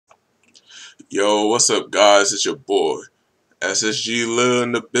Yo, what's up, guys? It's your boy SSG Lil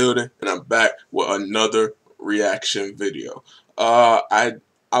in the building, and I'm back with another reaction video. I'll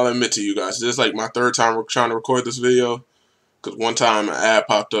admit to you guys, this is like my third time trying to record this video, because one time an ad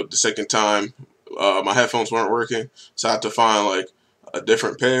popped up, the second time my headphones weren't working, so I had to find like a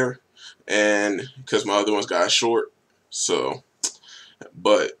different pair, and because my other ones got short.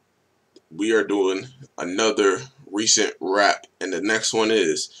 But we are doing another recent rap, and the next one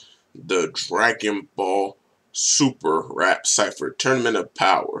is the Dragon Ball Super Rap Cypher Tournament of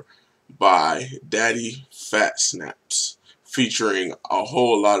Power by Daddyphatsnaps, featuring a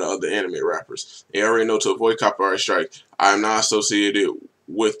whole lot of other anime rappers. You already know, to avoid copyright strike, I am not associated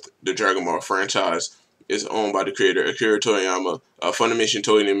with the Dragon Ball franchise. It's owned by the creator Akira Toriyama, Funimation,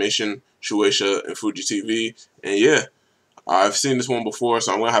 Toei Animation, Shueisha, and Fuji TV. And yeah, I've seen this one before,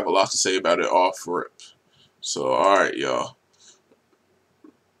 so I'm going to have a lot to say about it off rip. So alright, y'all.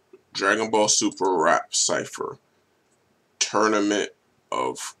 Dragon Ball Super Rap Cypher Tournament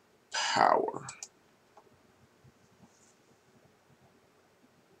of Power.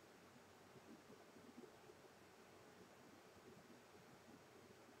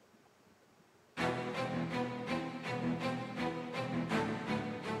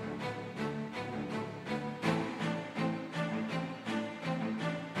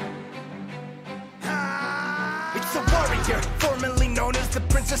 It's a warrior, formerly known as the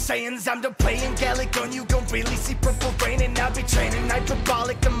Prince of Saiyans. I'm done playing Gallic on you, gon' really see purple rain. And I'll be training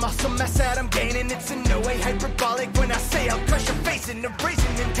hyperbolic, the muscle mass that I'm gaining. It's in no way hyperbolic when I say I'll crush your face and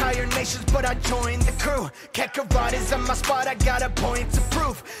erasing entire nations. But I joined the crew, Kakarot is on my spot, I got a point to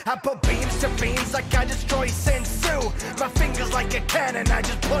prove. I put beams to beams like I destroy Sensu. My fingers like a cannon, I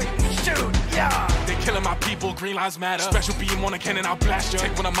just point and shoot, yeah. They killing my people, green lives matter. Special beam on a cannon, I'll blast you.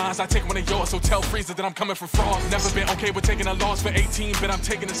 Take one of mine, I take one of yours. So tell Freezer that I'm coming for frost. Never been okay with taking a loss for 18, but I'm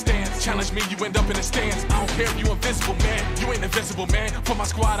taking a stance. Challenge me, you end up in a stance. I don't care if you invincible, man. You ain't invincible, man. For my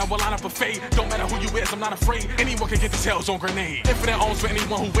squad, I will line up a fade. Don't matter who you is, I'm not afraid. Anyone can get this Hellzone grenade. Infinite owns for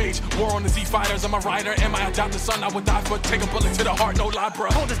anyone who wage war on the Z-Fighters. I'm a rider, am I adopted son? I would die for take a bullet to the heart, no lie, bro.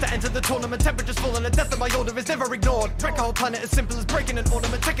 Orders to enter the tournament, temperature's falling. The death of my order is never ignored. Wreck a whole planet as simple as breaking an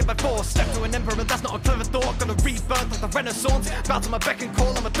ornament. Take it by force, step to an emperor, that's not a clever thought. Gonna rebirth like the Renaissance. Bow to my beck and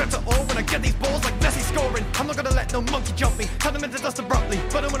call, I'm a threat to all. When I get these balls like Messi scoring, I'm not gonna let no monkey jump me. Turn them into dust abruptly.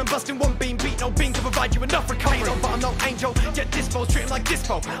 But when I'm busting one beam, beat no beam to provide you enough recovery. But I'm no angel, get disposed, treat him like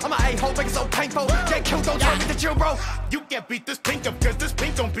dispo. I'm an a-hole, make it so painful. Get killed, don't tell me to chill, bro. You can't beat this pink up, cause this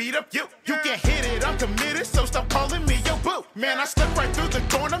pink don't beat up you. You can't hit it, I'm committed, so stop calling me your boo. Man, I stepped right through the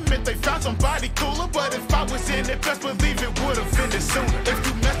tournament, they found somebody cooler. But if I was in it, best believe it would've finished sooner. If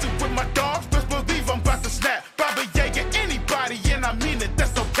you messing with my dogs, best believe I'm about to snap. Baba Yaga, anybody, and I mean it,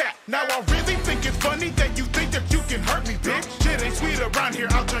 that's no cap. Now I really think it's funny that you think that you can hurt me, bitch. Shit ain't sweet around here,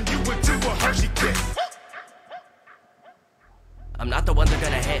 I'll turn you into a Hershey kiss. I'm not the one they're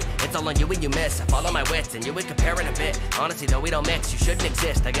gonna hit. It's all on you when you miss. I follow my wits and you would compare it a bit. Honestly though, we don't mix. You shouldn't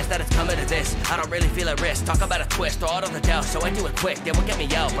exist. I guess that it's coming to this. I don't really feel at risk. Talk about a twist, throw out on the doubt. So I do it quick. They won't get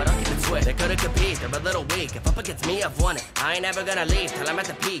me out, but I'll keep it swift. They couldn't compete. They're a little weak. If up against me, I've won it. I ain't ever gonna leave till I'm at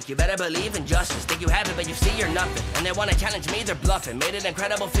the peak. You better believe in justice. Think you have it, but you see you're nothing. And they wanna challenge me, they're bluffing. Made an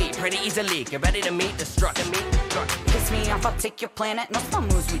incredible feat, pretty easily. Get ready to meet destruction. Piss me off, I'll take your planet. No slow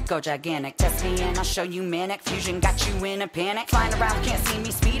moves, we go gigantic. Test me and I'll show you manic. Fusion got you in a panic. Flying around, can't see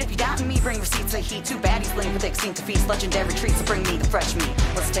me speed. If you doubt me, bring receipts of heat. Two baddies bling for the extinct to feast. Legendary treats, so bring me the fresh meat.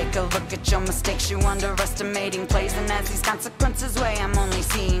 Let's take a look at your mistakes. You underestimating plays, and as these consequences weigh, I'm only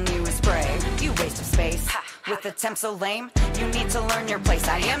seeing you as prey. You waste of space with attempts so lame. You need to learn your place.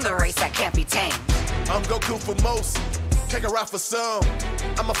 I am the race that can't be tamed. I'm Goku for most, take a ride for some.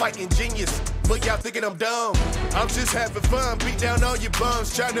 I'm a fighting genius, but y'all thinking I'm dumb. I'm just having fun, beat down all your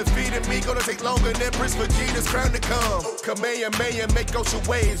bums. Trying to feed me, gonna take longer than Prince Vegeta's crown to come. Kamehameha, make ocean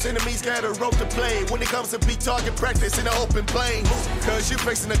waves. Enemies got a rope to play when it comes to beat target practice in the open plains. Cause you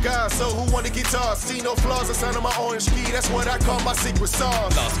facing a god, so who want a guitar? See no flaws, the sound of my orange key. That's what I call my secret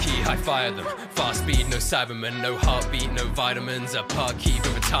sauce. Last key, high fire them. Fast speed, no Cyberman, no heartbeat, no vitamins. A park key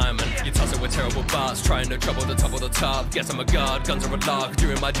for retirement. You tussle with terrible bars, trying no trouble to top of the top. Guess I'm a guard, guns are a lark,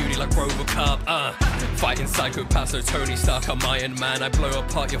 doing my duty like Robocop. Fighting psychopaths, no Tony Stark, I'm Iron Man. I blow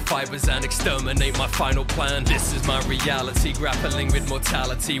apart your fibers and exterminate my final plan. This is my reality, grappling with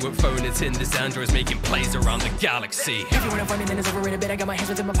mortality. With phone it's in, this android's making plays around the galaxy. If you wanna find me, then it's overrated, but I got my hands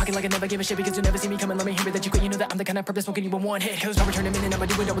within my pocket like I never give a shit. Because you never see me coming, let me hear it that you quit. You know that I'm the kind of purpose smoking you in one hit. Hills never turn a minute, I'ma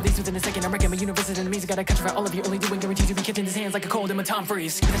do it double these within a second. I'm wrecking my universes and enemies, I got a country for all of you. Only doing guarantees to be kicked in his hands like a cold in my Tom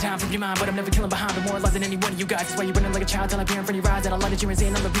Freeze. Give the time from your mind, but I'm never killing behind. Demoralizing any one of you guys. That's why you're running like a child till I appear in front of your eyes. And I lie that you're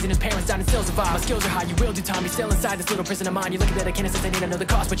insane, I'm the reason his parents died and still survive. My skills are high, you will do time. You're still inside this little prison of mine. You look at that, I can't assist, I need to know the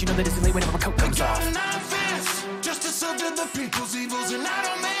cost, but you know that it's too late whenever my coat comes off. Just to serve to the people's evils, and I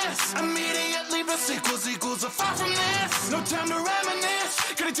don't miss. Immediately, but sequels equals are far from this. No time to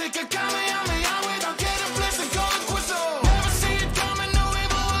reminisce. Gonna take a Kamehameha without getting bliss and call it quits. Never see it coming, no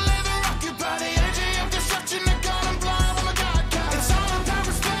evil will ever occupy the energy of destruction. They're gone blind, oh my God, God. It's all about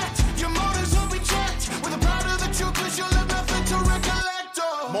respect. Your motives will be checked. With the pride of the truth, cause you'll have nothing to recollect.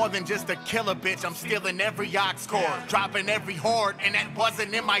 More than just a killer bitch, I'm stealing every ox core, dropping every horde, and that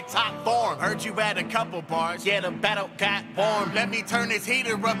wasn't in my top form. Heard you had a couple bars, yeah, the battle got warm. Let me turn this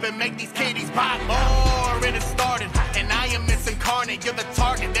heater up and make these kitties pop more. It has started, and I am misincarnate. You're the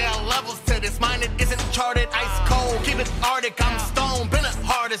target, there are levels to this. Mine it isn't charted, ice cold, keep it Arctic. I'm stone, been a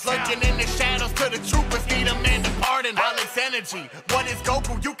hardest, lurking in the shadows to the troopers, need a man to pardon. Alex energy, what is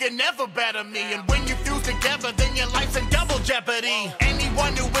Goku? You can never better me, and when you fuse together, then your life's in double jeopardy.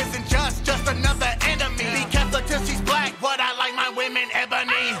 Anyone who isn't just another enemy. Be careful till she's black, but I like my women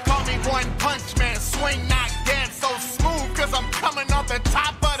ebony. Call me one punch man, swing not dead, so smooth, cause I'm coming off the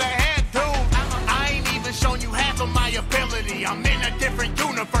top of the head, dude. I ain't even shown you half of my ability. I'm in a different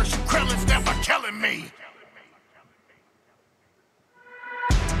universe, you Krillin's never killing me.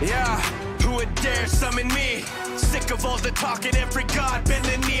 Yeah, who would dare summon me? Sick of all the talk and every god bend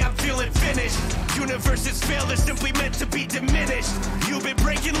the knee, I'm feeling finished. Universes fail, they're simply meant to be diminished. You've been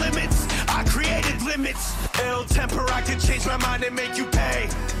breaking limits, I created limits. Ill temper, I can change my mind and make you pay.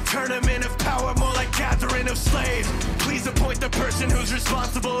 Tournament of power, more like gathering of slaves. Please appoint the person who's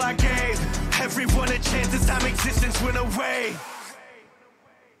responsible, I gave everyone a chance, this time existence went away.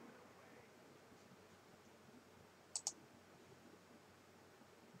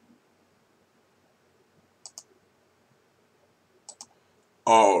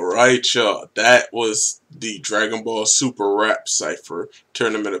 Alright, y'all. That was the Dragon Ball Super Rap Cypher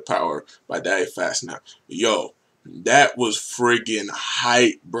Tournament of Power by Daddyphatsnaps. Yo, that was friggin'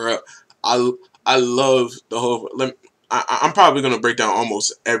 hype, bruh. I love the whole... I'm probably going to break down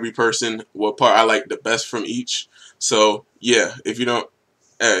almost every person, what part I like the best from each. So, yeah, if you don't...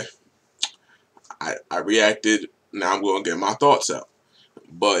 Hey, I reacted. Now I'm going to get my thoughts out.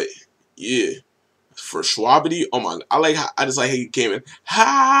 But, yeah. For Schwabity, oh my, I just like how he came in.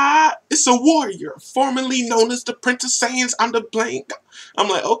 Ha! It's a warrior, formerly known as the Prince of Saiyans. I'm the blank. I'm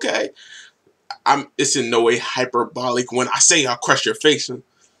like, okay. It's in no way hyperbolic when I say I'll crush your face. I'm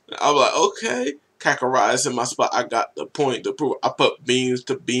like, okay. Kakarot is in my spot. I got the point to prove. I put beams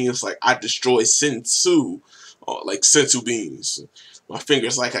to beams like I destroy Sensu. Or like Sensu beams. My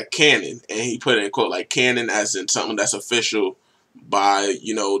finger's like a cannon. And he put it in quote like cannon as in something that's official by,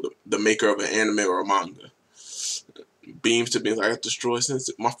 you know, the maker of an anime or a manga. Beams to beams, like I destroy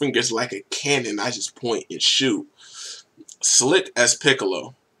Sensu. My finger's like a cannon. I just point and shoot. Slick as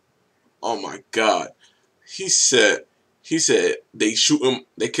Piccolo. Oh my God. He said they shoot him,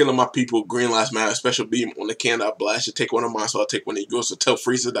 they killing my people. Green Lives Matter. Special beam on the can. I blast you. Take one of mine, so I'll take one of yours. So tell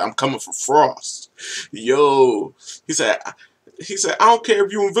Frieza that I'm coming for Frost. Yo. He said I don't care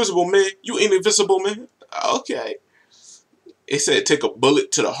if you invisible, man. You ain't invisible, man. Okay. It said take a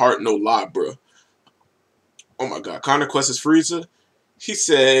bullet to the heart, no lie, bro. Oh my God. Connor Quest is Frieza. He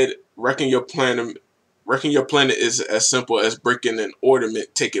said wrecking your planet is as simple as breaking an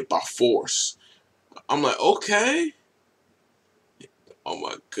ornament, take it by force. I'm like, okay. Oh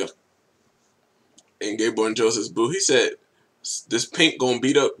my God. And GameboyJones is boo. He said, this pink gonna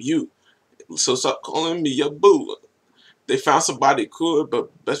beat up you. So stop calling me your boo. They found somebody cool,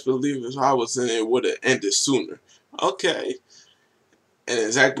 but best believe if I was in it, would have ended sooner. Okay. And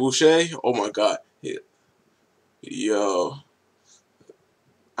then Zach Boucher, oh my God. Yo.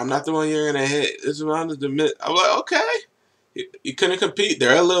 I'm not the one you're gonna hit. It's around the mid. I'm like, okay. You couldn't compete.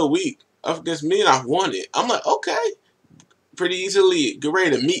 They're a little weak. Up against me and I won it. I'm like, okay. Pretty easily. Get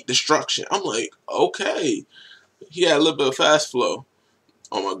ready to meet destruction. I'm like, okay. He had a little bit of fast flow.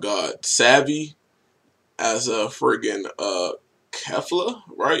 Oh my God. Savvy as a friggin' Kefla,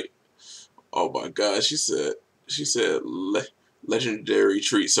 right? Oh my God. She said legendary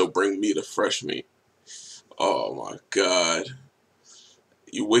treat, so bring me the fresh meat. Oh my God.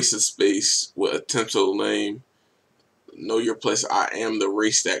 You wasted space with attempts so lame. Know your place. I am the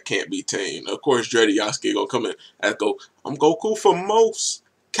race that can't be tamed. Of course, Dreddy Yasuke gonna come in and go, I'm Goku for most,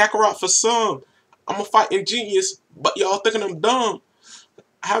 Kakarot for some. I'm a fighting genius, but y'all thinking I'm dumb.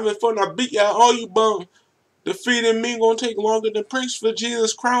 Having fun, I beat y'all all you bum. Defeating me gonna take longer than Prince for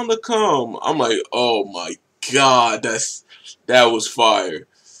Jesus' crown to come. I'm like, oh my God, that was fire.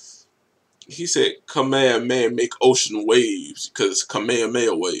 He said, Kamehameha make ocean waves, because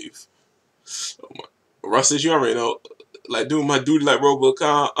Kamehameha wave. Oh my. Rustage, you already know. Like, doing my duty like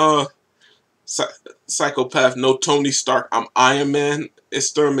Robocon. Psychopath, no Tony Stark, I'm Iron Man.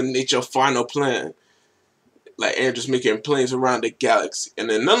 Exterminate your final plan. Like Andrew's making planes around the galaxy. And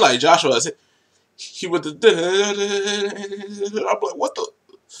then unlike Joshua, he with the I'm like, what the?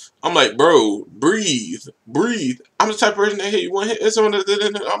 I'm like, bro, breathe. I'm the type of person that, hey, you want to hit someone? I'm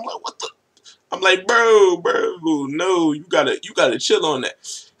like, what the? I'm like, bro, no, you gotta chill on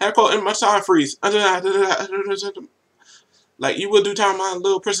that. Had called in my time freeze. Like, you will do time, my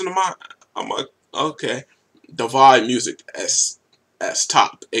little person of mine. I'm like, okay. Divide music as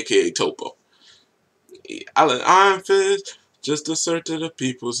top, aka Topo. Iron Fist, just assert to the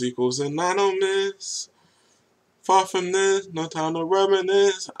people's equals, and I don't miss. Far from this, no time to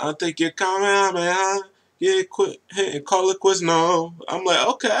reminisce. I think you're coming, man. Yeah, quit, hey, call it quits, no. I'm like,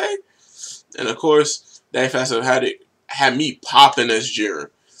 okay. And of course, Daddyphatsnaps had me popping as Jiren.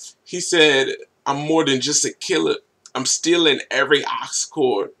 He said, I'm more than just a killer. I'm stealing every ox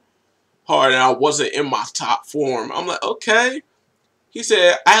cord hard, and I wasn't in my top form. I'm like, okay. He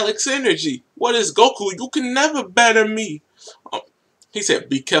said, Alex Energy, what is Goku? You can never better me. He said,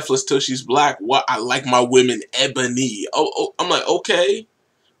 be careful till she's black. What? I like my women ebony. Oh, I'm like, okay.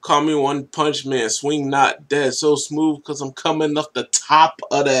 Call me One Punch Man. Swing not dead. So smooth because I'm coming off the top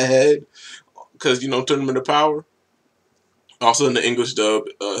of the head. Because, you know, Tournament of Power. Also in the English dub,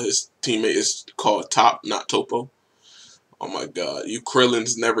 his teammate is called Top, not Topo. Oh my god. You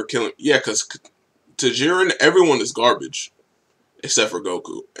Krillin's never killing. Yeah, because to Jiren, everyone is garbage. Except for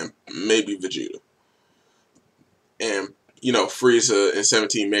Goku. And maybe Vegeta. And, you know, Frieza and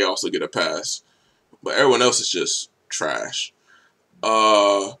 17 may also get a pass. But everyone else is just trash.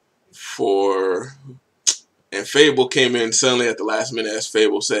 And Fabvl came in suddenly at the last minute, as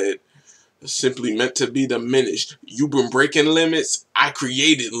Fabvl said, simply meant to be diminished. You've been breaking limits. I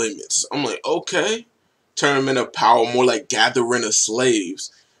created limits. I'm like, okay. Tournament of Power, more like gathering of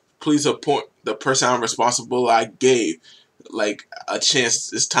slaves. Please appoint the person I'm responsible I gave. Like a chance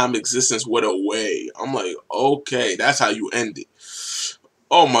this time existence with a way. I'm like, okay, that's how you end it.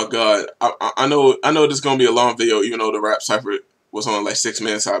 Oh my god. I know this is gonna be a long video, even though the rap cypher was on like 6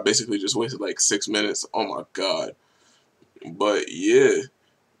 minutes. I basically just wasted like 6 minutes. Oh my god. But yeah.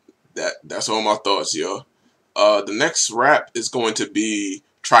 That's all my thoughts, yo. The next rap is going to be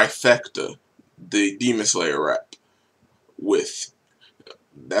Trifecta, the Demon Slayer rap.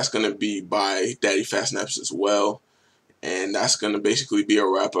 That's gonna be by Daddyphatsnaps as well. And that's going to basically be a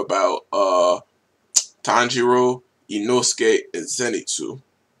rap about Tanjiro, Inosuke, and Zenitsu.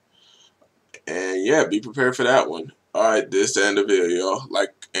 And yeah, be prepared for that one. Alright, this is the end of the video, y'all.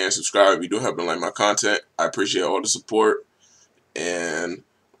 Like and subscribe if you do happen to like my content. I appreciate all the support. And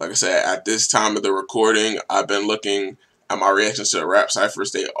like I said, at this time of the recording, I've been looking at my reactions to the rap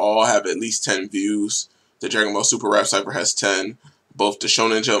ciphers. They all have at least 10 views. The Dragon Ball Super Rap Cypher has 10. Both the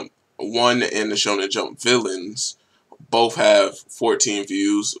Shonen Jump 1 and the Shonen Jump Villains both have 14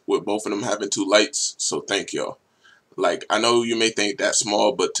 views, with both of them having 2 likes, so thank y'all. Like, I know you may think that's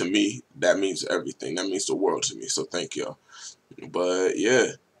small, but to me, that means everything. That means the world to me, so thank y'all. But,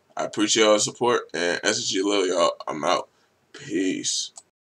 yeah, I appreciate y'all's support, and SSG Lil, y'all, I'm out. Peace.